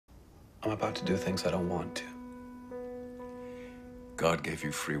I'm about to do things I don't want to. God gave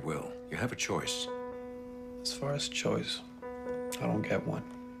you free will. You have a choice. As far as choice, I don't get one.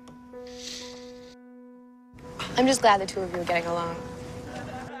 I'm just glad the two of you are getting along.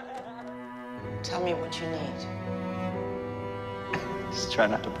 Tell me what you need. Just try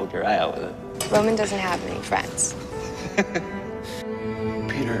not to poke your eye out with it. Roman doesn't have many friends.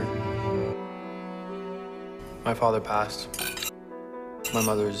 Peter, my father passed. My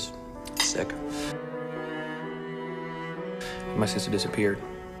mother's sick. My sister disappeared.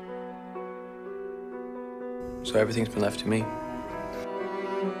 So everything's been left to me.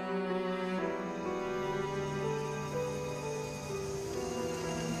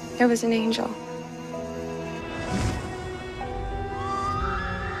 There was an angel.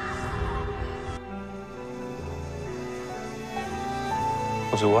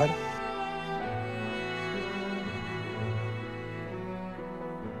 Was it what?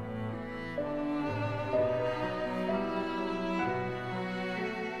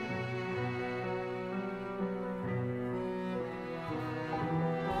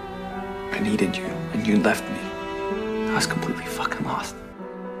 I needed you, and you left me. I was completely fucking lost.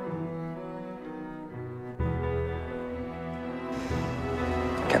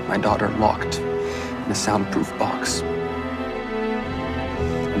 I kept my daughter locked in a soundproof box.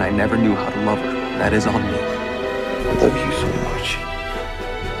 And I never knew how to love her. That is on me. I love you so much.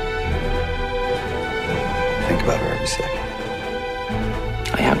 I think about her every second.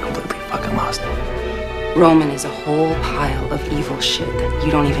 I am completely fucking lost. Roman is a whole pile of evil shit that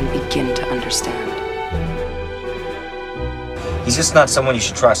you don't even begin to understand. He's just not someone you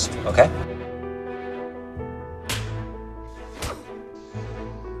should trust, okay?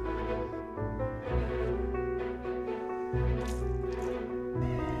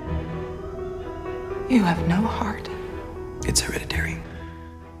 You have no heart. It's hereditary.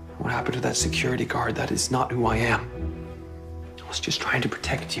 What happened to that security guard? That is not who I am. I was just trying to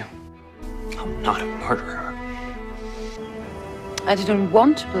protect you. I'm not a murderer. I didn't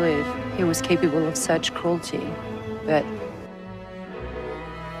want to believe he was capable of such cruelty, but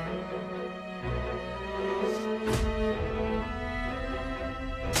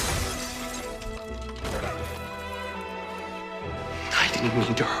I didn't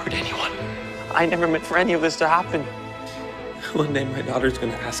mean to hurt anyone. I never meant for any of this to happen. One day my daughter's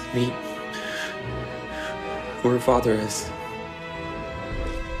gonna ask me who her father is.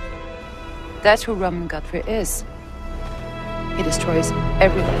 that's who Roman Godfrey is. He destroys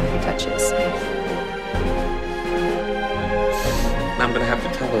everything he touches. I'm gonna have to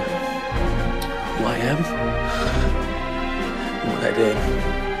tell her who I am and what I did.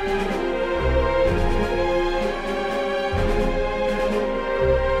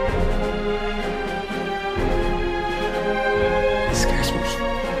 It scares me.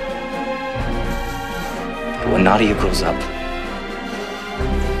 When Nadia grows up,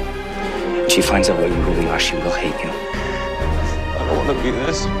 and she finds out what you really are, she will hate you. I don't want to be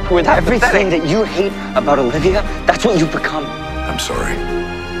this. With Everything that you hate about Olivia, that's what you've become. I'm sorry.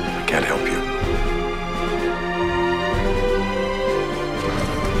 I can't help you.